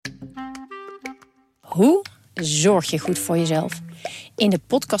Hoe zorg je goed voor jezelf? In de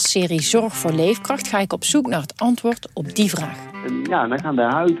podcastserie Zorg voor Leefkracht ga ik op zoek naar het antwoord op die vraag. Ja, dan gaan de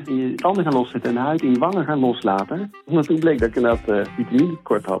huid in je tanden gaan loszetten en de huid in je wangen gaan loslaten. Omdat toen bleek dat ik inderdaad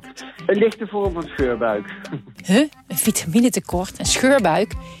vitaminetekort had. Een lichte vorm van scheurbuik. Een vitaminetekort, een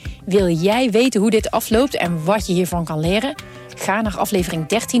scheurbuik? Wil jij weten hoe dit afloopt en wat je hiervan kan leren? Ga naar aflevering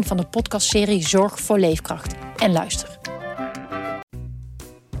 13 van de podcastserie Zorg voor Leefkracht en luister.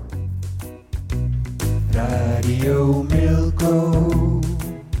 Radio Milko,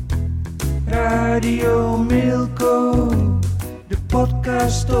 Radio Milko, de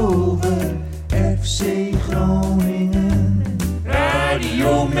podcast over FC Groningen.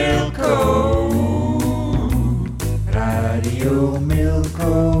 Radio Milko, Radio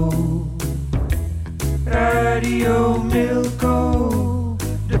Milko, Radio Milko,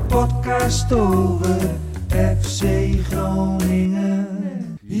 de podcast over FC Groningen.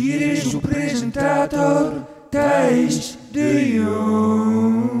 Hier is uw presentator Thijs de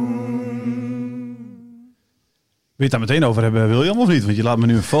Jong. Wil je het daar meteen over hebben, William, of niet? Want je laat me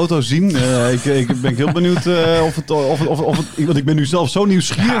nu een foto zien. Ik ben heel benieuwd of het... Want ik ben nu zelf zo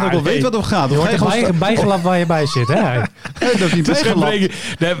nieuwsgierig dat ik wel weet wat er gaat. Je wordt bijgelapt waar je bij zit, hè? Dat is niet bijgelapt.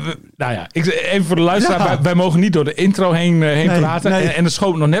 Nou ja, even voor de luisteraar. Ja. Wij mogen niet door de intro heen praten. Nee. En er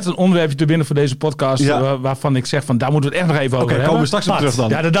schoot nog net een onderwerpje te binnen voor deze podcast. Ja. Waarvan ik zeg, van daar moeten we het echt nog even over hebben. Komen we straks op terug dan.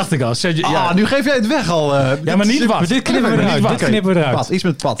 Ja, dat dacht ik al. Nu geef jij het weg al. Ja, maar niet wat. Dit knippen we eruit. Pat, iets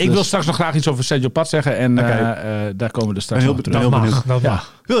met Pat. Ik wil straks nog graag iets over Sergio Padt zeggen. En daar komen we er straks op. Dat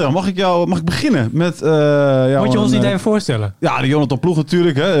mag. William, mag ik beginnen met... Moet je ons niet even voorstellen? Ja, de Jonathan Ploeg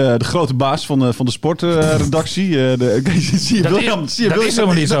natuurlijk. Hè, de grote baas van de sportredactie. Dat is helemaal niet zo. Dat is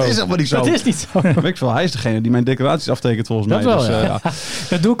helemaal niet zo. Dat is niet zo. Weet ik veel, hij is degene die mijn decoraties aftekent volgens mij. Dat wel, ja.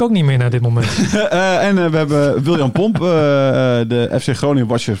 Dat doe ik ook niet meer na dit moment. En we hebben William Pomp, de FC Groningen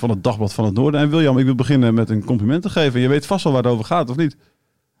watcher van het Dagblad van het Noorden. En William, ik wil beginnen met een compliment te geven. Je weet vast wel waar het over gaat, of niet?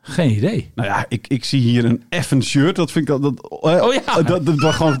 Geen idee. Nou ja, ik zie hier een Effen shirt. Dat vind ik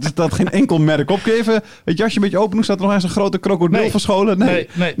dat geen enkel merk op. Kun je even het jasje een beetje open doen? Staat er nog eens een grote krokodil verscholen? Nee.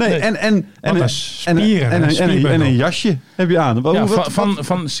 En een jasje heb je aan. Ja,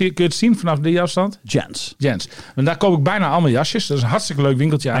 kun je het zien vanaf de afstand? Gents. En daar koop ik bijna allemaal jasjes. Dat is een hartstikke leuk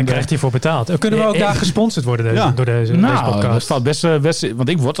winkeltje aan. En krijgt hij voor betaald. Kunnen we ook daar gesponsord worden door deze podcast? Dat valt best, want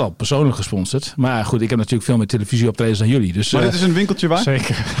ik word al persoonlijk gesponsord. Maar goed, ik heb natuurlijk veel meer televisieoptredens dan jullie. Dus, maar dit is een winkeltje waar?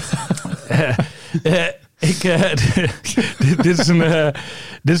 Zeker.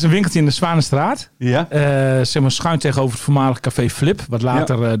 Dit is een winkeltje in de Zwanenstraat. Ja. Zeg maar schuin tegenover het voormalig café Flip. Wat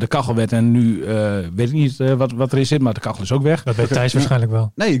later de kachel werd. En nu weet ik niet wat er in zit. Maar de kachel is ook weg. Dat weet Thijs waarschijnlijk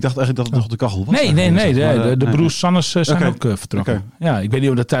wel. Nee, ik dacht eigenlijk dat het nog de kachel was. Nee. De broers Sannes zijn ook vertrokken. Okay. Ja, ik weet niet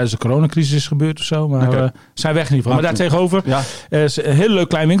of dat tijdens de coronacrisis is gebeurd of zo. Maar zijn weg in ieder geval. Maar daar tegenover is een heel leuk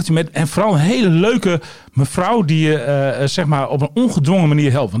klein winkeltje. En vooral een hele leuke mevrouw die je zeg maar op een ongedwongen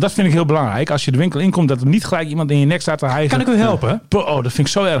manier helpt. Want dat vind ik heel belangrijk. Als je de winkel inkomt, dat er niet gelijk iemand in je nek staat te hijgen. Kan ik u helpen? Oh, dat vind ik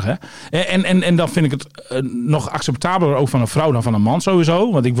zo erg, hè? En dan vind ik het nog acceptabeler ook van een vrouw dan van een man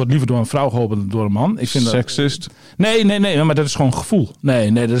sowieso. Want ik word liever door een vrouw geholpen dan door een man. Ik vind seksist? Nee, maar dat is gewoon gevoel.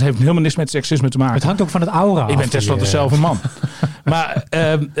 Nee, dat heeft helemaal niks met seksisme te maken. Het hangt ook van het aura af. Ik ben tenslotte zelf een man. Maar,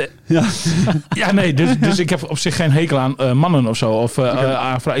 dus ik heb op zich geen hekel aan mannen of zo. Of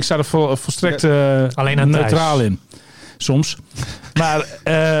ik sta er volstrekt alleen aan neutraal in. Soms. Maar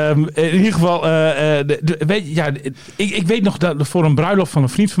in ieder geval, ik weet nog dat voor een bruiloft van een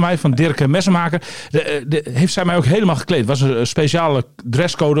vriend van mij, van Dirk Messenmaker, heeft zij mij ook helemaal gekleed. Het was een speciale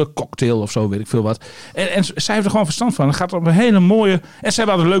dresscode, cocktail of zo, weet ik veel wat. En zij heeft er gewoon verstand van. Het gaat op een hele mooie... En zij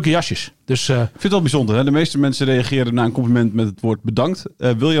hadden leuke jasjes. Dus, ik vind het wel bijzonder. Hè? De meeste mensen reageren na een compliment met het woord bedankt.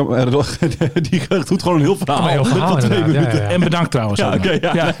 William, die doet gewoon een heel verhaal. En bedankt trouwens.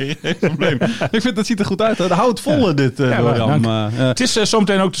 Geen probleem. Ik vind dat ziet er goed uit. Hou het vol dit, William. Het is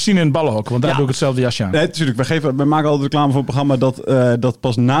zometeen ook te zien in het ballenhok, want daar doe ik hetzelfde jasje aan. Nee, natuurlijk. We maken altijd reclame voor een programma dat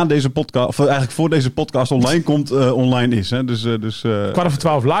pas na deze podcast, of eigenlijk voor deze podcast online komt, online is. Hè? Dus, 11:15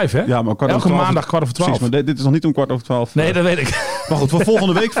 live, hè? Ja, maar elke maandag 11:15. Precies, maar dit is nog niet om 11:15. Nee, dat weet ik. Maar goed, voor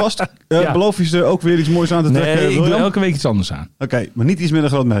volgende week vast. Beloof je ze ook weer iets moois aan te trekken? Nee, ik doe elke week iets anders aan. Oké, maar niet iets met een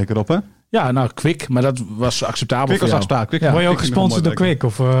groot merk erop, hè? Ja, nou, Kwik, maar dat was acceptabel. Kwik was acceptabel. Word je ook gesponsord door Kwik?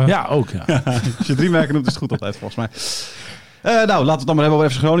 Ja, ook. Ja. Als je 3 merken doet, is het goed altijd, volgens mij. Laten we het dan maar hebben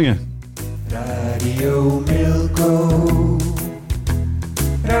over FC Groningen. Radio Milko.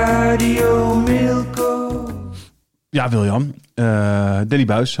 Radio Milko. Ja, William. Danny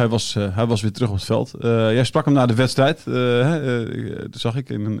Buijs, hij was weer terug op het veld. Jij sprak hem na de wedstrijd. Dat zag ik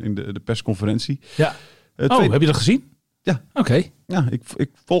in de persconferentie. Ja. Heb je dat gezien? Ja. Oké. Ja, ik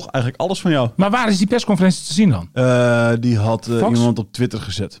volg eigenlijk alles van jou. Maar waar is die persconferentie te zien dan? Die had iemand op Twitter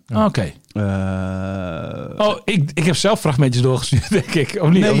gezet. Oké. Ik heb zelf fragmentjes doorgestuurd, denk ik. Of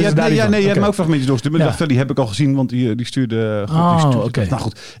niet? Nee, je hebt me ook fragmentjes doorgestuurd. Maar die heb ik al gezien, want die stuurde... Oké. Nou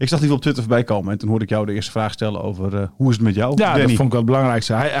goed, ik zag die op Twitter voorbij komen. En toen hoorde ik jou de eerste vraag stellen over hoe is het met jou, Ja, Danny? dat vond ik wel het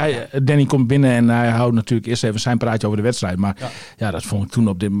belangrijkste. Danny komt binnen en hij houdt natuurlijk eerst even zijn praatje over de wedstrijd. Maar dat vond ik toen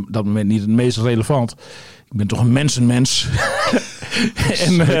op dat moment niet het meest relevant. Ik ben toch een mensenmens.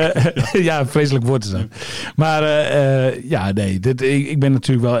 En vreselijk woord te zijn. Maar ik ben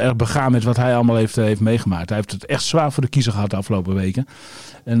natuurlijk wel erg begaan met wat hij allemaal heeft meegemaakt. Hij heeft het echt zwaar voor de kiezer gehad de afgelopen weken.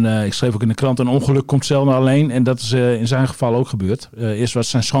 En ik schreef ook in de krant, een ongeluk komt zelden alleen. En dat is in zijn geval ook gebeurd. Eerst was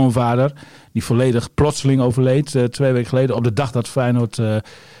zijn schoonvader, die volledig plotseling overleed 2 weken geleden. Op de dag dat Feyenoord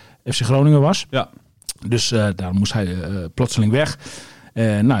FC Groningen was. Ja. Dus daar moest hij plotseling weg.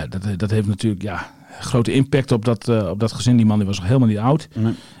 Dat heeft natuurlijk grote impact op dat gezin. Die man die was nog helemaal niet oud.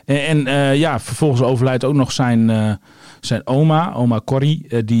 Nee. Vervolgens overlijdt ook nog zijn oma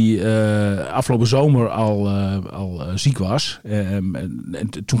Corrie, die afgelopen zomer al ziek was. En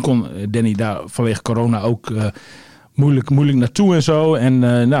toen kon Danny daar vanwege corona ook moeilijk naartoe en zo. En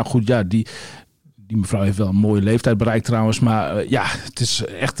die mevrouw heeft wel een mooie leeftijd bereikt trouwens. Maar het is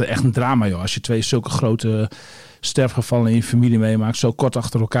echt een drama, joh. Als je 2 zulke grote sterfgevallen in je familie meemaakt. Zo kort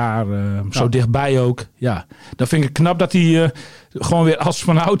achter elkaar. Zo dichtbij ook. Ja, dan vind ik het knap dat hij gewoon weer als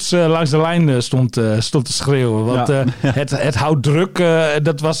vanouds langs de lijn stond te schreeuwen. Want het houdt druk.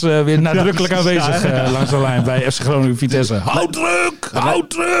 Dat was weer nadrukkelijk aanwezig langs de lijn bij FC Groningen Vitesse. Houd druk! Houd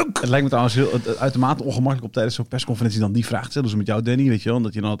druk! Het lijkt me trouwens uitermate ongemakkelijk op tijdens zo'n persconferentie dan die vraag te stellen. Dus met jou, Danny, weet je wel.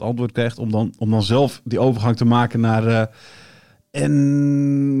 Dat je dan het antwoord krijgt om dan zelf die overgang te maken naar...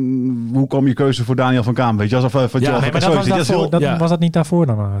 En hoe kwam je keuze voor Daniel van Kaam? Weet je, was dat niet daarvoor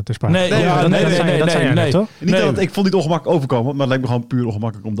dan te sprake? Nee. Ik vond het ongemakkelijk overkomen, maar het lijkt me gewoon puur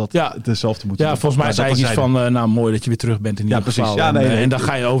ongemakkelijk om dat zelf te moeten doen. Volgens mij zei ik iets van, mooi dat je weer terug bent in ieder geval. Ja, en dan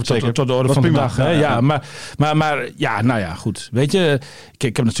ga je over tot de orde van de dag. Maar goed. Weet je,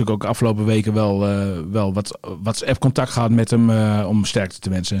 ik heb natuurlijk ook afgelopen weken wel wat WhatsApp-contact gehad met hem om sterkte te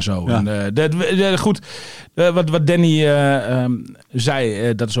wensen en zo. Ja. Goed, wat Danny...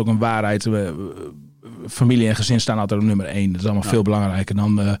 zei, dat is ook een waarheid. Familie en gezin staan altijd op nummer 1. Dat is allemaal veel belangrijker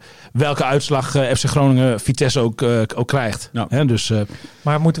dan welke uitslag FC Groningen Vitesse ook krijgt. Ja. Dus,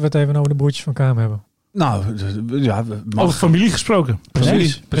 maar moeten we het even over de broertjes van Kaam hebben? Nou, over familie gesproken.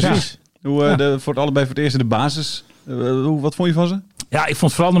 Precies. Voor het allebei voor het eerst in de basis. Wat vond je van ze? Ja, ik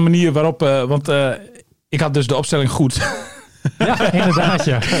vond vooral de manier waarop... want ik had dus de opstelling goed... Ja, inderdaad,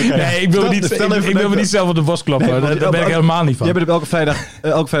 ja. Nee, ik wil me niet zelf op de borst kloppen. Nee, daar ben ik helemaal niet van. Jij bent elke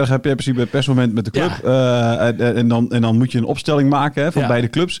vrijdag heb je in principe een persmoment met de club. Ja. En dan moet je een opstelling maken van beide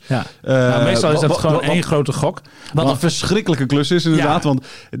clubs. Ja. Meestal is dat gewoon één grote gok. Wat een verschrikkelijke klus is inderdaad. Ja. Want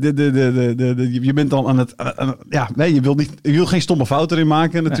je bent dan aan het... je wil geen stomme fout erin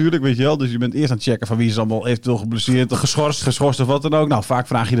maken natuurlijk. Weet je wel. Dus je bent eerst aan het checken van wie is allemaal eventueel geblesseerd. Of geschorst of wat dan ook. Nou, vaak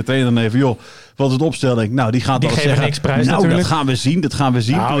vraag je de trainer dan even, joh, wat is de opstelling? Nou, die gaat dan zeggen... niks prijs natuurlijk. Dat gaan we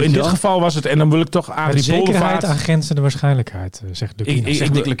zien. Nou, in dit geval was het, en dan wil ik toch Adrie Poldervaart... aan grenzende waarschijnheid, zegt Lukien.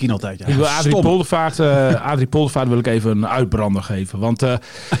 Ik dik Lukien altijd, ja. Ik wil Adrie Poldervaart wil ik even een uitbrander geven. Want dat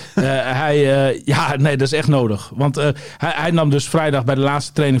is echt nodig. Want hij nam dus vrijdag bij de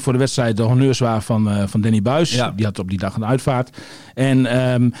laatste training voor de wedstrijd de honneurs waar van Danny Buijs. Ja. Die had op die dag een uitvaart.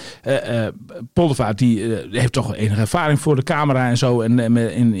 En Poldervaart die heeft toch enige ervaring voor de camera en zo. En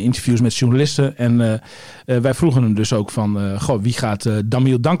in interviews met journalisten. En wij vroegen hem dus ook van... wie gaat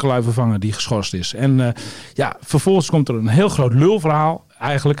Damiel Dankelui vervangen die geschorst is? En vervolgens komt er een heel groot lulverhaal.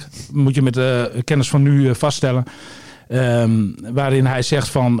 Eigenlijk moet je met de kennis van nu vaststellen. Waarin hij zegt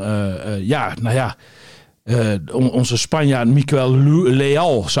van... onze Spanjaard Miquel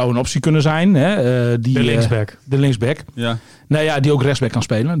Leal zou een optie kunnen zijn. Hè? De linksback. Ja. Nou ja, die ook rechtsback kan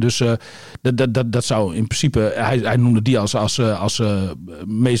spelen. Dus dat zou in principe... Hij noemde die als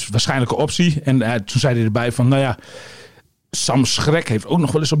meest waarschijnlijke optie. En toen zei hij erbij van... Sam Schrek heeft ook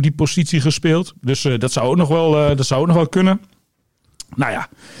nog wel eens op die positie gespeeld. Dus dat zou ook nog wel kunnen. Nou ja...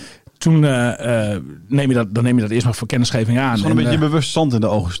 Toen neem je dat eerst maar voor kennisgeving aan. Gewoon een beetje bewust zand in de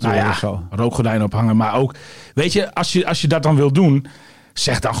ogen sturen of zo. Rookgordijnen ophangen. Maar ook, weet je, als je dat dan wil doen,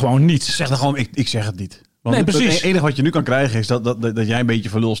 zeg dan gewoon niet. Zeg dan gewoon, ik zeg het niet. Want nee, precies. Het enige wat je nu kan krijgen is dat jij een beetje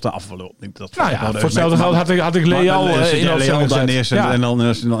voor lul staat. Voor hetzelfde geld had ik Leal daar neerzetten.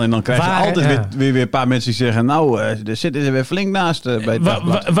 En dan krijg je altijd weer een paar mensen die zeggen... er zitten ze weer flink naast.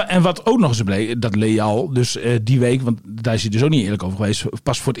 En wat ook nog eens bleek, dat Leal dus die week... want daar is hij dus ook niet eerlijk over geweest...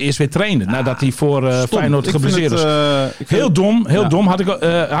 pas voor het eerst weer trainde. Nadat hij voor Feyenoord geblesseerd was. Heel dom. Had ik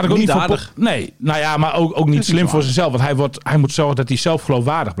ook niet aardig. Nee, maar ook niet slim voor zichzelf. Want hij moet zorgen dat hij zelf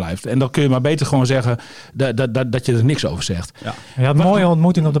geloofwaardig blijft. En dan kun je maar beter gewoon zeggen... dat je er niks over zegt. Ja. Je had een mooie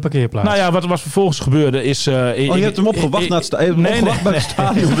ontmoeting op de parkeerplaats. Wat vervolgens gebeurde is... je hebt hem opgewacht naar het stadion.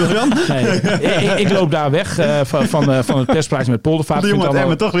 Nee. Ik loop daar weg van het perspraatje met Poldervaart. De jongen had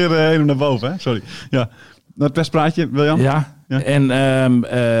Emmen toch weer helemaal naar boven. Hè? Sorry. Ja. Naar het perspraatje, William? Ja. En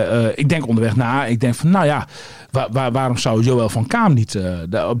ik denk onderweg na. Ik denk van, waarom zou Joël van Kaam niet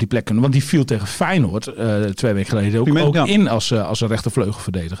op die plek kunnen? Want die viel tegen Feyenoord 2 weken geleden ook in als een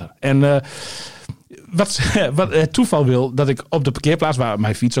rechtervleugelverdediger. En... Wat het toeval wil dat ik op de parkeerplaats waar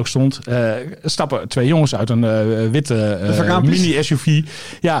mijn fiets ook stond, stappen 2 jongens uit een witte mini-SUV.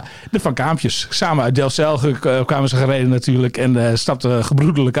 Ja, de Van Kaampjes. Samen uit Delfzijl kwamen ze gereden natuurlijk en stapten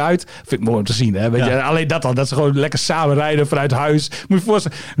gebroedelijk uit. Vind ik mooi om te zien. Hè? Weet je, alleen dat al, dat ze gewoon lekker samen rijden vanuit huis. Moet je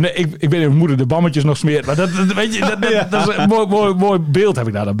voorstellen. Nee, ik weet niet of mijn moeder de bammetjes nog smeert. Maar dat is een mooi beeld heb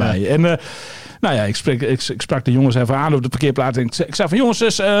ik daar dan bij. Ja. En ik sprak de jongens even aan op de parkeerplaats. En ik zei van jongens,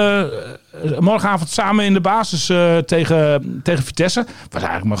 dus morgenavond samen in de basis tegen Vitesse. Was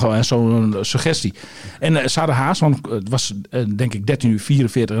eigenlijk maar gewoon zo'n suggestie. En ze hadden haast, want het was denk ik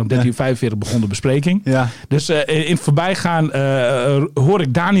 13:44 en 13:45 begon de bespreking. Ja. Dus in het voorbijgaan hoor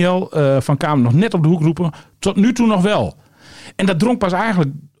ik Daniel van Kamer nog net op de hoek roepen. Tot nu toe nog wel. En dat drong pas eigenlijk...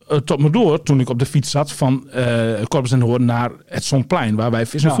 tot me door toen ik op de fiets zat van Corpus en Hoorn naar het Zonplein waar wij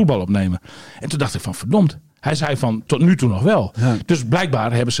vis en voetbal opnemen. En toen dacht ik van verdomd. Hij zei van tot nu toe nog wel. Ja. Dus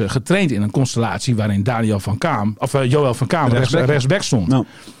blijkbaar hebben ze getraind in een constellatie waarin Joël van Kaam rechtsback stond. No.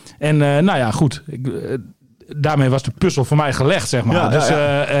 En goed. Daarmee was de puzzel voor mij gelegd, zeg maar.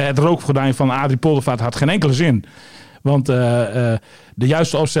 Het rookgordijn van Adrie Poldervaart had geen enkele zin. Want de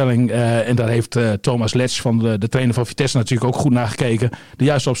juiste opstelling, en daar heeft Thomas Letsch van de trainer van Vitesse natuurlijk ook goed naar gekeken. De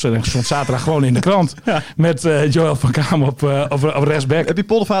juiste opstelling stond zaterdag gewoon in de krant. Ja. Met Joël van Kaam op rechtsback. Heb je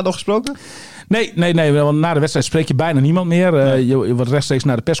Poldervaart nog gesproken? Nee, want na de wedstrijd spreek je bijna niemand meer. Je wordt rechtstreeks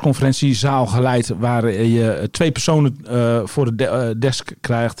naar de persconferentiezaal geleid waar je 2 personen voor de desk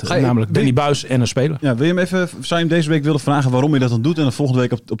krijgt. Namelijk Danny Buis en een speler. Ja, zou je hem deze week willen vragen waarom je dat dan doet en dan volgende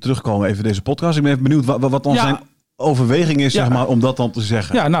week op terugkomen even deze podcast? Ik ben even benieuwd wat dan zijn overweging is, zeg maar, om dat dan te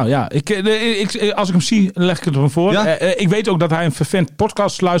zeggen. Ja, als ik hem zie, leg ik het hem voor. Ja? Ik weet ook dat hij een vervent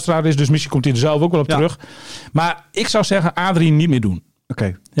podcastluisteraar is, dus misschien komt hij er zelf ook wel op terug. Maar ik zou zeggen, Adrie niet meer doen.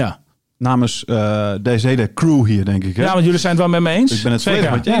 Oké. Ja. Namens deze hele crew hier, denk ik. Hè? Ja, want jullie zijn het wel met me eens. Ik ben het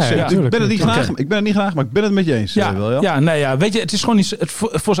volledig met je eens. Ik ben het niet graag, maar ik ben het met je eens. Weet je, het is gewoon niet...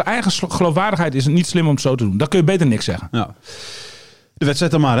 voor zijn eigen geloofwaardigheid is het niet slim om het zo te doen. Dan kun je beter niks zeggen. Ja. De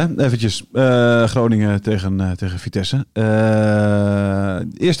wedstrijd dan maar, hè? Eventjes. Groningen tegen Vitesse.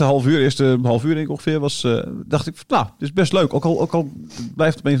 Eerste half uur denk ik ongeveer, dacht ik, dit is best leuk. Ook al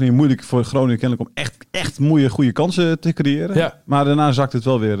blijft het op een manier moeilijk voor Groningen kennelijk om echt goede kansen te creëren. Ja. Maar daarna zakt het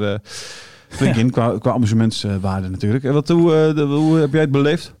wel weer flink in qua amusementswaarde natuurlijk. En hoe heb jij het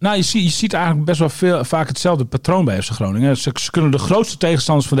beleefd? Nou, je ziet eigenlijk best wel vaak hetzelfde patroon bij FC Groningen. Ze kunnen de grootste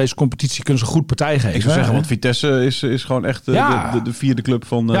tegenstanders van deze competitie goed partij geven. Ik zou zeggen, want Vitesse is gewoon echt de vierde club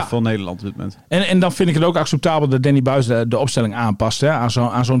van Nederland op dit moment. En dan vind ik het ook acceptabel dat Danny Buis de opstelling aanpast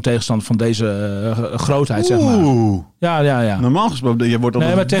aan zo'n tegenstander van deze grootheid, zeg maar. Ja. Normaal gesproken, je wordt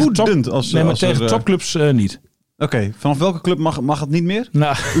altijd woedend maar tegen topclubs niet. Oké, vanaf welke club mag het niet meer?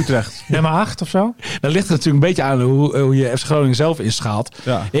 Nou, Utrecht. Nummer 8 of zo? Dat ligt er natuurlijk een beetje aan hoe je FC Groningen zelf inschaalt.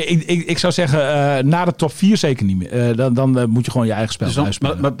 Ja. Ik zou zeggen, na de top 4 zeker niet meer. Dan moet je gewoon je eigen spel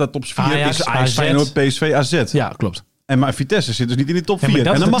uitspelen. Maar dat top 4 is Feyenoord, PSV, AZ. Ja, klopt. Maar Vitesse zit dus niet in de top 4.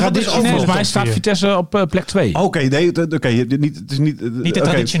 En dan mag het dus volgens mij staat Vitesse op plek 2. Oké, het is niet de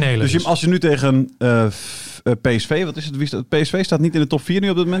traditionele. Dus als je nu tegen PSV, wat is het? PSV staat niet in de top 4 nu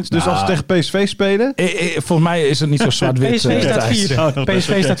op dit moment. Dus als ze tegen PSV spelen... Volgens mij is het niet zo zwart-wit. PSV staat 4.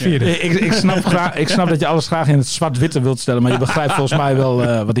 PSV staat 4. Ik snap dat je alles graag in het zwart-witte wilt stellen. Maar je begrijpt volgens mij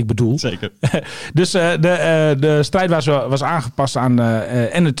wel wat ik bedoel. Zeker. Dus de strijd was aangepast aan...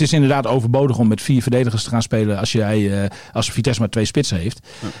 en het is inderdaad overbodig om met 4 verdedigers te gaan spelen als Vitesse maar 2 spitsen heeft.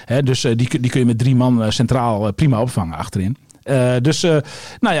 Ja. Dus die kun je met 3 man centraal prima opvangen achterin.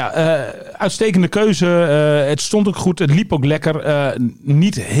 Uitstekende keuze. Het stond ook goed. Het liep ook lekker.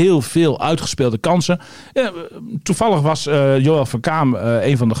 Niet heel veel uitgespeelde kansen. Toevallig was Joël van Kaam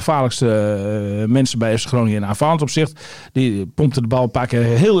een van de gevaarlijkste mensen bij FC Groningen in aanvallend opzicht. Die pompte de bal een paar keer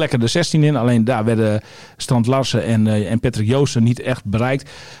heel lekker de 16 in. Alleen daar werden Strand Larsen en Patrick Joosten niet echt bereikt.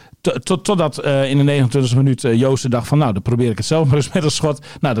 Totdat in de 29e minuut Joosten dacht van dan probeer ik het zelf maar eens met een schot.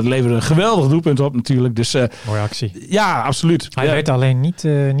 Nou, dat leverde een geweldig doelpunt op natuurlijk. Dus, mooie actie. Ja, absoluut. Hij werd alleen niet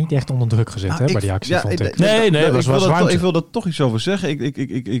echt onder druk gezet bij die actie, vond ik. Ik wil daar toch iets over zeggen.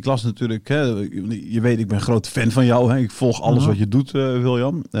 Ik las natuurlijk, je weet, ik ben een groot fan van jou. Hè. Ik volg alles wat je doet,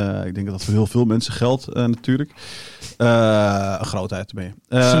 William. Ik denk dat dat voor heel veel mensen geldt natuurlijk. Een grootheid ben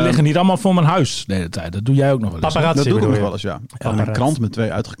je. Ze liggen niet allemaal voor mijn huis de hele tijd. Dat doe jij ook nog wel eens. Dat doe ik nog wel eens, ja. Van een krant met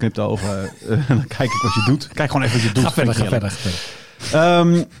 2 uitgeknipte ogen. Dan kijk ik wat je doet. Kijk gewoon even wat je doet. Ga verder.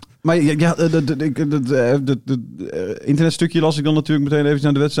 Maar ja, internetstukje las ik dan natuurlijk meteen even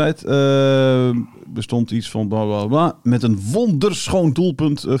naar de wedstrijd. Bestond iets van bla bla bla. Met een wonderschoon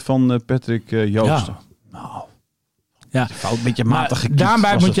doelpunt van Patrick Joosten. Ja. Nou... Ja, fout, een beetje matig gekiet.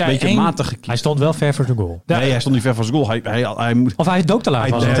 Daarbij moet jij Hij stond wel ver voor de goal. Nee, hij stond niet ver voor zijn goal. Hij dook te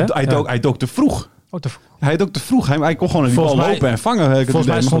laat. Hij dook te vroeg. Hij dook te vroeg. Hij kon gewoon een bal lopen en vangen. Volgens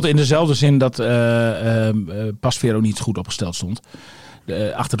mij stond in dezelfde zin dat Pasvero niet goed opgesteld stond.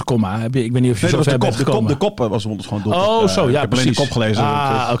 Achter de komma. Ik weet niet of je zo ver bent gekomen. De kop was gewoon doel. Oh, zo. Ja, ik heb precies. alleen de kop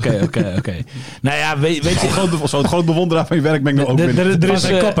gelezen. Oké. Nou ja, weet je... Zo'n groot bewonderaar van je werk ben ik nog ook er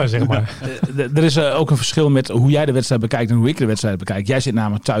is koppen, zeg maar. Er is ook een verschil met hoe jij de wedstrijd bekijkt en hoe ik de wedstrijd bekijk. Jij zit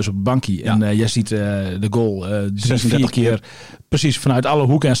namelijk thuis op het bankje en jij ziet de goal 3-4 keer precies vanuit alle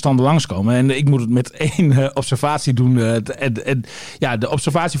hoeken en standen langskomen. En ik moet het met 1 observatie doen. De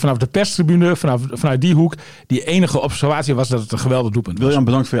observatie vanaf de perstribune, vanuit die hoek. Die enige observatie was dat het een geweldig doelpunt was. William,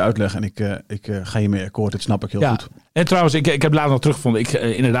 bedankt voor je uitleg. En ik ga hiermee akkoord. Dit snap ik heel goed. En trouwens, ik heb later nog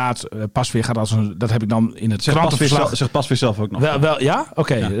teruggevonden. Inderdaad, Pasveer gaat als een... Dat heb ik dan in het krantenverslag... Zegt Pasveer zelf ook nog. Wel ja?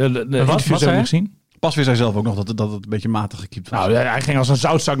 Oké. Ja. De interviews heb ik gezien. Pasveer zei zelf ook nog dat het een beetje matig gekiept was. Nou, hij ging als een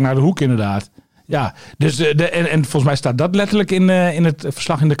zoutzak naar de hoek inderdaad. Ja, dus en volgens mij staat dat letterlijk in het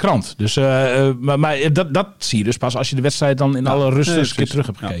verslag in de krant. Dus, maar dat zie je dus pas als je de wedstrijd dan in alle rust een keer terug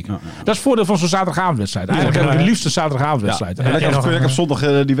hebt gekeken. Ja. Dat is het voordeel van zo'n zaterdagavondwedstrijd. Eigenlijk heb ik het liefste zaterdagavondwedstrijd. Ja. Lekker op zondag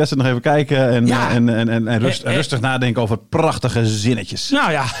die wedstrijd nog even kijken en rustig nadenken over prachtige zinnetjes.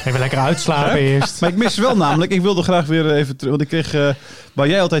 Nou ja, even lekker uitslapen eerst. Maar ik mis wel namelijk, ik wilde graag weer even terug, want ik kreeg... waar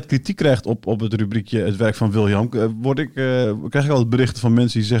jij altijd kritiek krijgt op het rubriekje Het werk van William, krijg ik altijd berichten van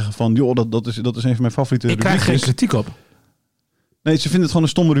mensen die zeggen van, joh, dat is een van mijn favoriete rubriekjes. Ik krijg geen kritiek op. Nee, ze vinden het gewoon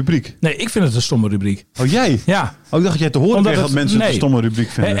een stomme rubriek. Nee, ik vind het een stomme rubriek. Oh, jij? Ja. Oh, ik dacht dat jij te horen kreeg dat mensen het een stomme rubriek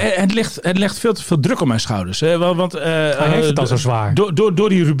vinden. Het legt veel te veel druk op mijn schouders. Want hij heeft het al zo zwaar. Door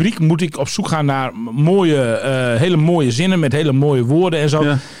die rubriek moet ik op zoek gaan naar hele mooie zinnen met hele mooie woorden en zo.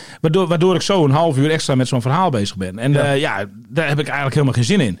 Ja. Waardoor ik zo een half uur extra met zo'n verhaal bezig ben. En daar heb ik eigenlijk helemaal geen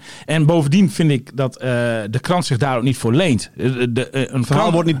zin in. En bovendien vind ik dat de krant zich daar ook niet voor leent. Een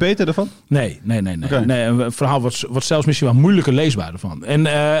verhaal wordt niet beter ervan? Nee. Okay. Nee, een verhaal wordt zelfs misschien wel moeilijker leesbaar ervan. En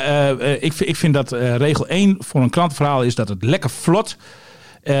ik vind dat regel 1 voor een krantenverhaal is dat het lekker vlot...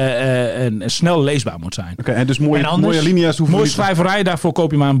 en snel leesbaar moet zijn. Okay, en dus mooie linea's hoeven... Mooie schrijverij, daarvoor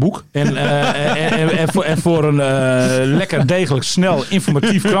koop je maar een boek. En voor een lekker degelijk, snel,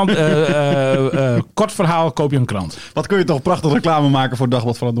 informatief kort verhaal koop je een krant. Wat kun je toch prachtig reclame maken voor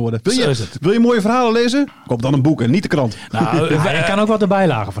Dagblad van het Noorden. Wil je mooie verhalen lezen? Koop dan een boek en niet de krant. Nou, je kan ook wat erbij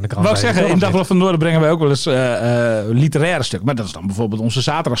lagen van de krant. Wat ik zeggen, in Dagblad van het Noorden brengen wij ook wel eens literaire stukken. Maar dat is dan bijvoorbeeld onze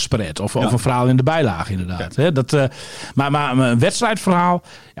zaterdagspread. Of een verhaal in de bijlage inderdaad. Ja. Maar een wedstrijdverhaal...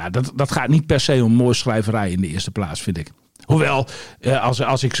 Ja, dat gaat niet per se om mooie schrijverij in de eerste plaats, vind ik. Hoewel,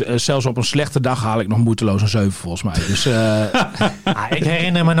 als ik zelfs op een slechte dag haal ik nog moeiteloos een 7 volgens mij. Dus, ik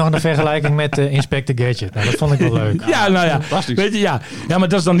herinner me nog een vergelijking met Inspector Gadget. Nou, dat vond ik wel leuk. Ja, nou ja. Weet je, ja, maar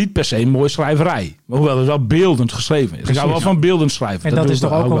dat is dan niet per se een mooie schrijverij. Hoewel het wel beeldend geschreven is. Precies, ik hou wel van beeldend schrijven. En dat is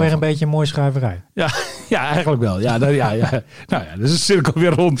toch ook alweer een beetje een mooie schrijverij? Ja, eigenlijk wel. Ja. Nou ja, dus is de cirkel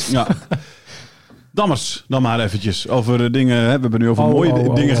weer rond. Ja. Dammers, dan maar eventjes over dingen. Hè. We hebben nu over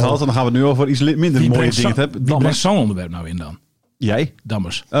mooie dingen gehad. En dan gaan we het nu over iets minder mooie dingen hebben. Wie brengt zo'n onderwerp nou in dan? Jij?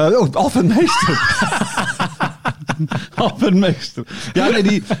 Dammers. Alfred Meester. Alfred Meester. Ja,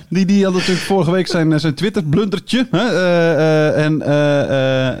 nee, die had natuurlijk vorige week zijn Twitter-blundertje.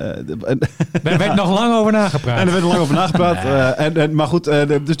 Daar werd nog lang over nagepraat. En er werd nog lang over nagepraat. Maar goed,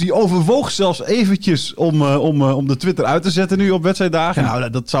 dus die overwoog zelfs eventjes om de Twitter uit te zetten nu op wedstrijddagen. Ja. Nou,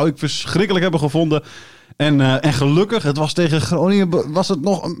 dat zou ik verschrikkelijk hebben gevonden. En gelukkig, het was tegen Groningen, was het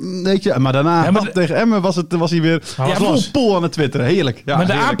nog een beetje... Maar daarna, tegen Emmen was hij weer vol aan het twitteren. Heerlijk. Ja, maar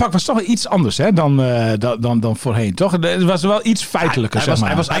de heerlijk. aanpak was toch iets anders hè, dan voorheen, toch? Het was wel iets feitelijker, zeg maar.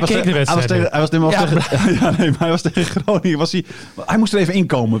 Hij was tegen Groningen. Hij moest er even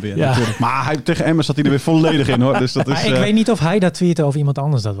inkomen weer, natuurlijk. Maar tegen Emmen zat hij er weer volledig in, hoor. Dus dat is, ik weet niet of hij dat tweette of iemand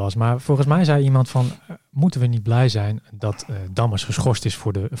anders dat was. Maar volgens mij zei iemand van... moeten we niet blij zijn dat Dammers geschorst is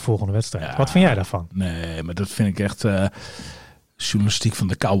voor de volgende wedstrijd? Ja. Wat vind jij daarvan? Nee, maar dat vind ik echt journalistiek van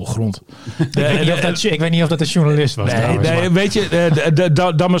de koude grond. Ik weet niet of dat een journalist was. Nee, weet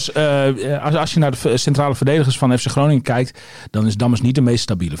je, Dammers, als je naar de centrale verdedigers van FC Groningen kijkt, dan is Dammers niet de meest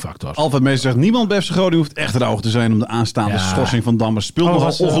stabiele factor. Alfred Meester zegt, niemand bij FC Groningen hoeft echt rauw te zijn om de aanstaande schorsing van Dammers. Speelt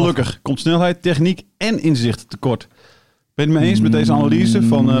nogal ongelukkig. Komt snelheid, techniek en inzicht tekort. Ben je het mee eens met deze analyse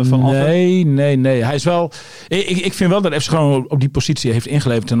van Alfred? Nee. Hij is wel... Ik vind wel dat FC Groningen op die positie heeft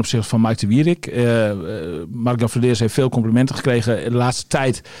ingeleverd ten opzichte van Mike de Wierik. Mark-Jan Verdeers heeft veel complimenten gekregen de laatste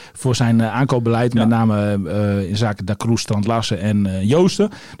tijd voor zijn aankoopbeleid. Met name in zaken Da Cruz, Strand Larsen en Joosten.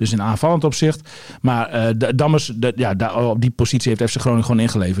 Dus in aanvallend opzicht. Maar Dammers, op die positie heeft FC Groningen gewoon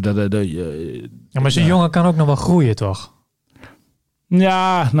ingeleverd. Maar zo'n jongen kan ook nog wel groeien, toch?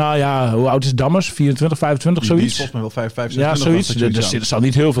 Ja, nou ja, hoe oud is Dammers? 24, 25, zoiets? Die is volgens mij wel 25. Ja, zoiets. Er zal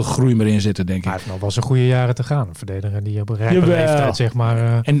niet heel veel groei meer in zitten, denk ik. Hij heeft nog wel zijn goede jaren te gaan. Een verdediger die op een rijpe leeftijd, zeg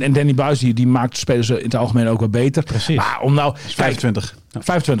maar... En Danny Buis, die maakt spelers in het algemeen ook wel beter. Precies. Maar om nou... 25.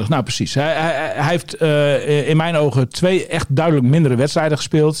 25, nou precies. Hij heeft in mijn ogen 2 echt duidelijk mindere wedstrijden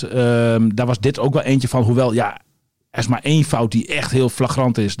gespeeld. Daar was dit ook wel eentje van, hoewel... Er is maar 1 fout die echt heel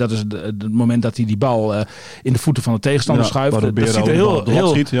flagrant is. Dat is het moment dat hij die bal in de voeten van de tegenstander schuift. Dat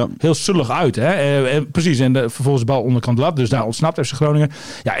ziet er heel sullig uit. Hè? Precies, en vervolgens de bal onderkant lat. Dus daar ontsnapt FC Groningen.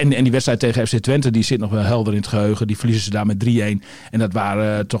 Ja, en die wedstrijd tegen FC Twente, die zit nog wel helder in het geheugen. Die verliezen ze daar met 3-1. En dat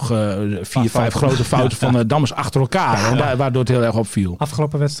waren toch 4, 5 grote fouten van Dammers achter elkaar. Ja. Waardoor het heel erg opviel.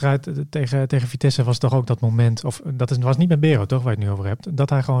 Afgelopen wedstrijd tegen Vitesse was toch ook dat moment... Of was niet met Bero, toch, waar je het nu over hebt. Dat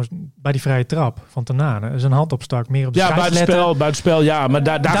hij gewoon bij die vrije trap van Tanane zijn hand opstak. Meer op de buitenspel, ja. Maar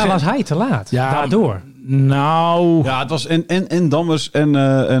daar was hij te laat. Ja, daardoor. Nou... Ja, het was en Dammers en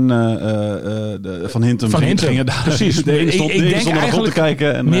Van Hintem. Gingen daar. Precies. Ik denk eigenlijk te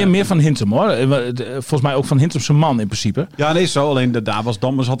kijken. Meer Van Hintem, hoor. Volgens mij ook Van Hintem zijn man in principe. Ja, nee, zo. Alleen daar was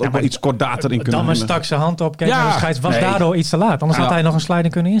Dammers had ook wel iets kordater in kunnen. Dammers stak zijn hand op. Was daardoor iets te laat. Anders had hij nog een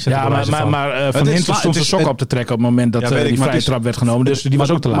sliding kunnen inzetten. Ja, maar Van Hintem stond zijn sok op te trekken op het moment dat die vrije trap werd genomen. Dus die was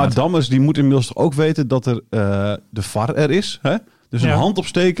ook te laat. Maar Dammers die moet inmiddels ook weten dat er de VAR er is. Hè? Dus een hand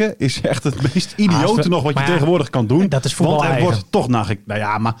opsteken is echt het meest idiote nog wat je tegenwoordig kan doen. Dat is voetbal. Want er wordt toch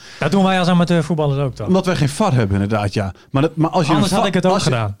maar dat doen wij als amateurvoetballers ook toch? Omdat wij geen VAR hebben, inderdaad, ja. Maar als je anders had ik het ook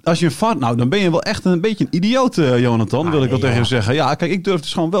gedaan. Als je een VAR... Nou, dan ben je wel echt een beetje een idioot, Jonathan. Wil ik wel tegen je zeggen. Ja, kijk, ik durf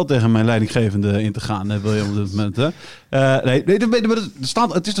dus gewoon wel tegen mijn leidinggevende in te gaan. Wil je op dit moment,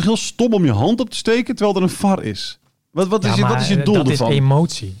 het is toch heel stom om je hand op te steken, terwijl er een VAR is. Wat is je doel ervan? Dat is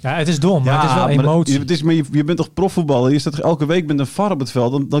emotie. Ja, het is dom, maar het is wel emotie. Maar je bent toch profvoetballer? Je staat toch elke week met een VAR op het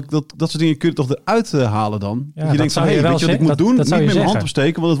veld? Dat soort dingen kun je toch eruit halen dan? Ja, je denkt van, weet je wat ik moet doen? Niet met mijn hand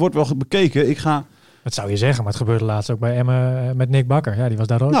opsteken, want het wordt wel bekeken. Dat zou je zeggen, maar het gebeurde laatst ook bij Emmen met Nick Bakker. Ja, die was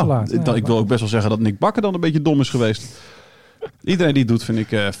daar ook te laat. Ik wil ook best wel zeggen dat Nick Bakker dan een beetje dom is geweest. Iedereen die het doet, vind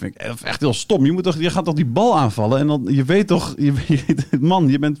ik echt heel stom. Je gaat toch die bal aanvallen en dan je weet toch, man,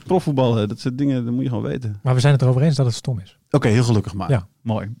 je bent profvoetballer. Dat soort dingen, dat moet je gewoon weten. Maar we zijn het erover eens dat het stom is. Oké, heel gelukkig maar. Ja.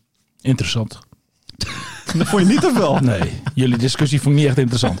 Mooi. Interessant. Dat vond je niet te veel. Nee, jullie discussie vond ik niet echt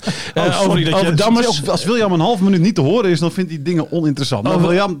interessant. Over Dammers. Als William een half minuut niet te horen is, dan vindt hij dingen oninteressant. Nou,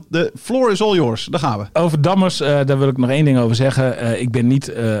 William, the floor is all yours. Daar gaan we. Over Dammers, daar wil ik nog 1 ding over zeggen. Ik ben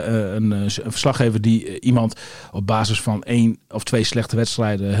niet een verslaggever die iemand op basis van 1 of 2 slechte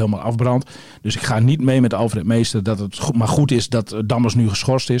wedstrijden helemaal afbrandt. Dus ik ga niet mee met Alfred Meester dat het goed is dat Dammers nu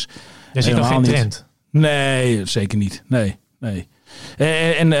geschorst is. Je ziet nog geen trend? Nee, zeker niet. Nee.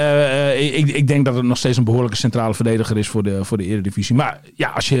 Ik denk dat het nog steeds een behoorlijke centrale verdediger is voor de Eredivisie. Maar ja,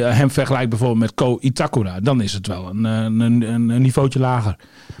 als je hem vergelijkt bijvoorbeeld met Ko Itakura, dan is het wel een niveautje lager.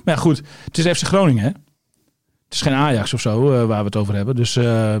 Maar ja, goed, het is FC Groningen, hè? Het is geen Ajax of zo waar we het over hebben. Dus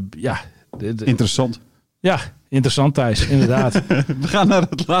interessant. Ja, interessant, Thijs, inderdaad. We gaan naar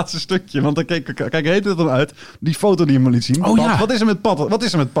het laatste stukje, want dan kijk heet het dan uit. Die foto die je me liet zien. Oh, ja. Wat is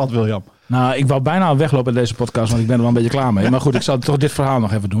er met Padt, William? Nou, ik wou bijna weglopen in deze podcast, want ik ben er wel een beetje klaar mee. Maar goed, ik zal toch dit verhaal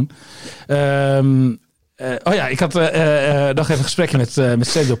nog even doen. ik had nog even een gesprekje met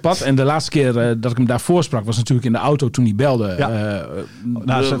Sergio Padt. En de laatste keer dat ik hem daarvoor sprak was natuurlijk in de auto toen hij belde.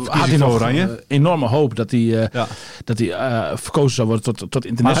 Had hij nog Oranje. Enorme hoop dat hij verkozen zou worden tot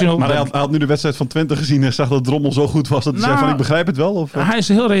international. Maar hij had nu de wedstrijd van Twente gezien en zag dat Drommel zo goed was dat hij zei van ik begrijp het wel. Of? Hij is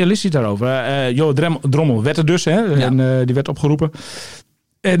heel realistisch daarover. Drommel werd er dus. Hè, en die werd opgeroepen.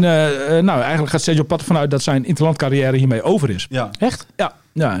 En eigenlijk gaat Sergio Padt ervan uit dat zijn interlandcarrière hiermee over is. Ja. Echt? Ja.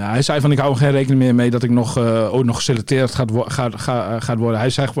 Ja, hij zei van ik hou geen rekening meer mee dat ik ooit nog geselecteerd gaat worden.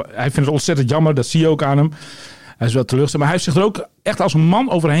 Hij vindt het ontzettend jammer, dat zie je ook aan hem. Hij is wel teleurgesteld, maar hij heeft zich er ook echt als een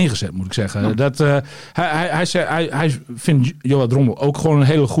man overheen gezet, moet ik zeggen. Ja. Hij vindt Johan Drommel ook gewoon een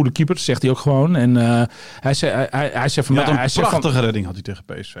hele goede keeper, dat zegt hij ook gewoon. En hij zegt van een prachtige redding had hij tegen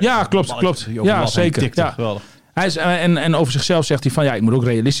PSV. Ja, klopt. Ja, zeker. Ja. Geweldig. Hij is, en over zichzelf zegt hij van ik moet ook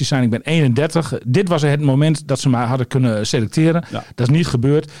realistisch zijn. Ik ben 31. Dit was het moment dat ze mij hadden kunnen selecteren. Ja. Dat is niet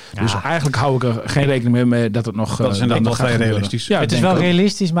gebeurd. Ja. Dus eigenlijk hou ik er geen rekening meer mee dat het nog dat is inderdaad nog vrij realistisch. Ja, het is wel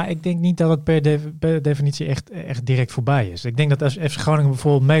realistisch, maar ik denk niet dat het per definitie echt direct voorbij is. Ik denk dat als FC Groningen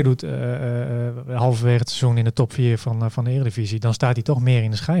bijvoorbeeld meedoet halverwege het seizoen in de top 4 van de Eredivisie, dan staat hij toch meer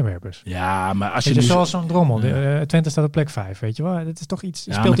in de schijnwerpers. Ja, maar als je dus zoals zo'n Drommel. Twente staat op plek 5, weet je wel. Het is toch iets.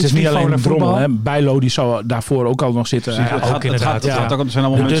 Ja, het is niet alleen Drommel. Hè. Bijlo die zou daarvoor ook al nog zitten. Het zijn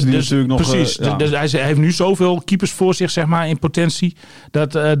allemaal mensen die natuurlijk nog... Precies. Dus hij heeft nu zoveel keepers voor zich, zeg maar, in potentie. Er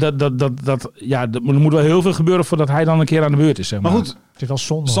moet wel heel veel gebeuren voordat hij dan een keer aan de beurt is, zeg maar. Maar goed, het is wel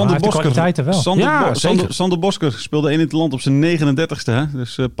zonde. Sander Bosker wel. Sander Bosker speelde 1 in het land op zijn 39ste. Hè?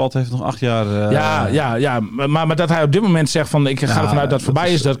 Dus Padt heeft nog 8 jaar... Maar dat hij op dit moment zegt van ik ga ervan uit dat het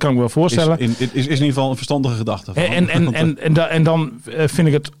voorbij is, dat kan ik me wel voorstellen. Is in ieder geval een verstandige gedachte. En dan vind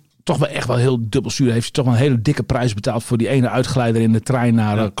ik het toch wel echt wel heel dubbelzuur. Heeft hij toch wel een hele dikke prijs betaald voor die ene uitgeleider in de trein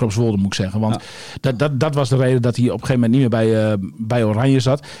naar Kropswolde, moet ik zeggen. Want dat was de reden dat hij op een gegeven moment niet meer bij Oranje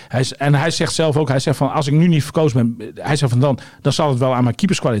zat. Hij zegt zelf ook, hij zegt van als ik nu niet verkozen ben, hij zegt van dan zal het wel aan mijn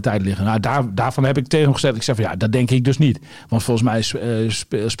keeperskwaliteit liggen. Nou, daarvan heb ik tegen hem gezegd. Ik zeg van dat denk ik dus niet. Want volgens mij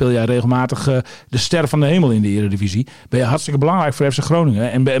speel jij regelmatig de ster van de hemel in de Eredivisie. Ben je hartstikke belangrijk voor FC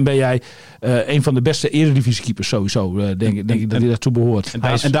Groningen. En ben jij een van de beste Eredivisie-keepers sowieso. Denk ik dat hij daartoe behoort.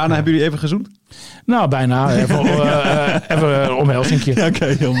 En daarna hebben jullie even gezoend? Nou, bijna. Even een omhelzingje. Ja, oké,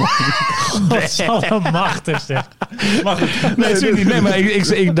 heel mooi. Dat zal wel machtig zeg. Maar goed. Nee, natuurlijk niet. Nee, maar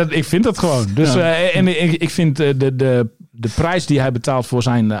ik vind dat gewoon. Dus, ik vind de prijs die hij betaalt voor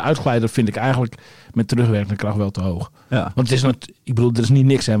zijn uitgeleider vind ik eigenlijk met terugwerkende kracht wel te hoog. Ja. Want het is er is niet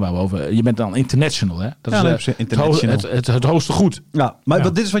niks hè, waar we over. Je bent dan international, hè? Dat is het hoogste goed. Ja, maar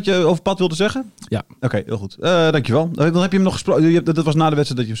dit is wat je over Padt wilde zeggen? Ja. Oké, heel goed. Dankjewel. Dan heb je hem nog gesproken. Dat was na de wedstrijd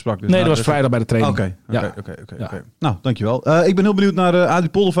dat je hem sprak. Dus nee, dat was vrijdag bij de training. Oké. Nou, dankjewel. Ik ben heel benieuwd naar Adrie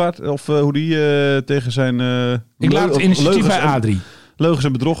Poldervaart. Of hoe die tegen zijn... ik laat het initiatief bij Adrie. Leugens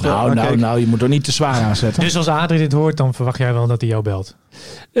en bedrog. Nou, je moet er niet te zwaar aan zetten. Dus als Adrie dit hoort, dan verwacht jij wel dat hij jou belt?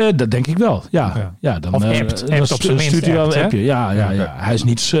 Dat denk ik wel, ja. Dan, of appt op zijn minst. Stuurt hij wel een appje. Ja. Hij is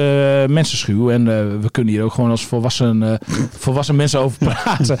niet mensenschuw en we kunnen hier ook gewoon als volwassen mensen over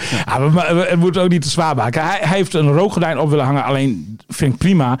praten. Maar we moeten ook niet te zwaar maken. Hij heeft een rookgordijn op willen hangen, alleen vind ik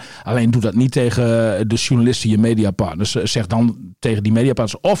prima. Alleen doe dat niet tegen de journalisten, je mediapartners. Zeg dan tegen die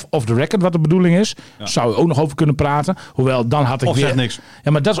mediapartners of off the record wat de bedoeling is. Ja. Zou je ook nog over kunnen praten. Hoewel, dan had ik of zeg niks.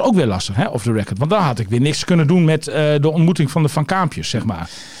 Ja, maar dat is ook weer lastig, hè, off the record. Want dan had ik weer niks kunnen doen met de ontmoeting van de Van Kaampjes, zeg maar.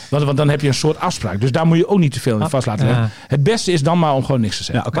 Want dan heb je een soort afspraak. Dus daar moet je ook niet te veel in vast laten leggen. Het beste is dan maar om gewoon niks te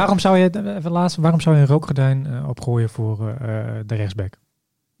zeggen. Ja, waarom zou je een rookgordijn opgooien voor de rechtsback?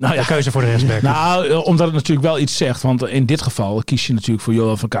 Nou ja, keuze voor de rechtsback. Nou, omdat het natuurlijk wel iets zegt. Want in dit geval kies je natuurlijk voor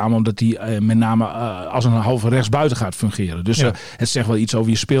Johan van Kamer. Omdat hij met name als een halve rechtsbuiten gaat fungeren. Dus het zegt wel iets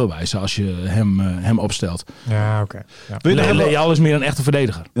over je speelwijze als je hem opstelt. Ja, oké. Leal is meer een echte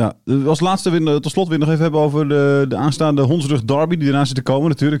verdediger. Ja, als laatste tot slot weer nog even hebben over de aanstaande Hondsrug derby. Die eraan zit te komen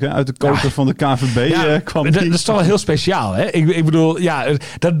natuurlijk. Hè, uit de koker van de KVB kwam dat is toch wel heel speciaal. Hè? Ik bedoel,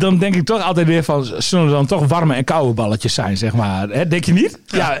 dan denk ik toch altijd weer van... Zullen er dan toch warme en koude balletjes zijn, zeg maar. Hè? Denk je niet?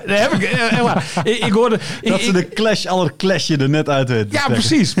 Ja. Dat heb ik hoorde... Dat ze de clash aller clashje er net uit weten. Ja,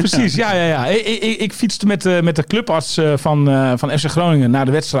 precies. Ja. Ik fietste met de clubarts van FC Groningen naar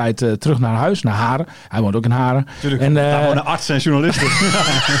de wedstrijd terug naar huis, naar Haren. Hij woont ook in Haren. Tuurlijk, daar wonen artsen en journalisten.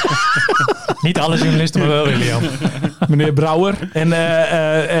 Niet alle journalisten, maar wel William. Meneer Brouwer.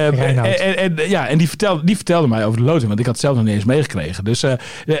 En die vertelde mij over de loting, want ik had het zelf nog niet eens meegekregen. Dus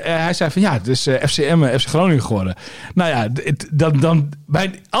hij zei van het is FCM, FC Groningen geworden. Nou ja, dan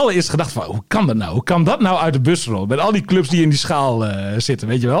mijn allereerste gedachte van, hoe kan dat nou? Hoe kan dat nou uit de bus rollen? Met al die clubs die in die schaal zitten,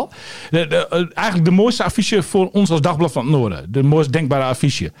 weet je wel? Eigenlijk de mooiste affiche voor ons als Dagblad van het Noorden. De mooist denkbare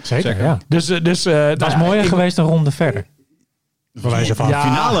affiche. Zeker, ja. Dus, dat is mooier geweest een ronde verder. Van wijze van. Ja,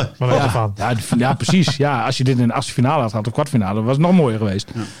 finale. Van wijze van. Ja, precies. Ja, als je dit in de achtste finale had gehad, de kwartfinale, was het nog mooier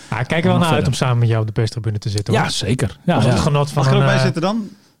geweest. Ja, ik kijk er wel naar uit om samen met jou op de perstribune te zitten. Hoor. Ja, zeker. Ja, Als het genot van Mag ik er ook bij zitten dan?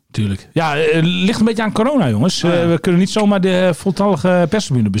 Tuurlijk. Ja, ligt een beetje aan corona, jongens. We kunnen niet zomaar de voltallige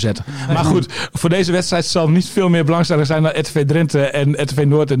perstribune bezetten. Maar goed, voor deze wedstrijd zal niet veel meer belangstelling zijn dan RTV Drenthe en RTV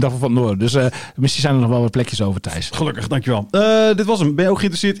Noord en Dagel van het Noord. Dus misschien zijn er nog wel wat plekjes over, Thijs. Gelukkig, dankjewel. Dit was hem. Ben je ook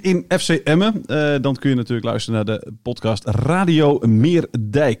geïnteresseerd in FC Emmen? Dan kun je natuurlijk luisteren naar de podcast Radio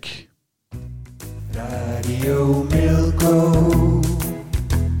Meerdijk. Radio Milko.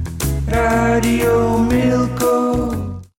 Radio Milko.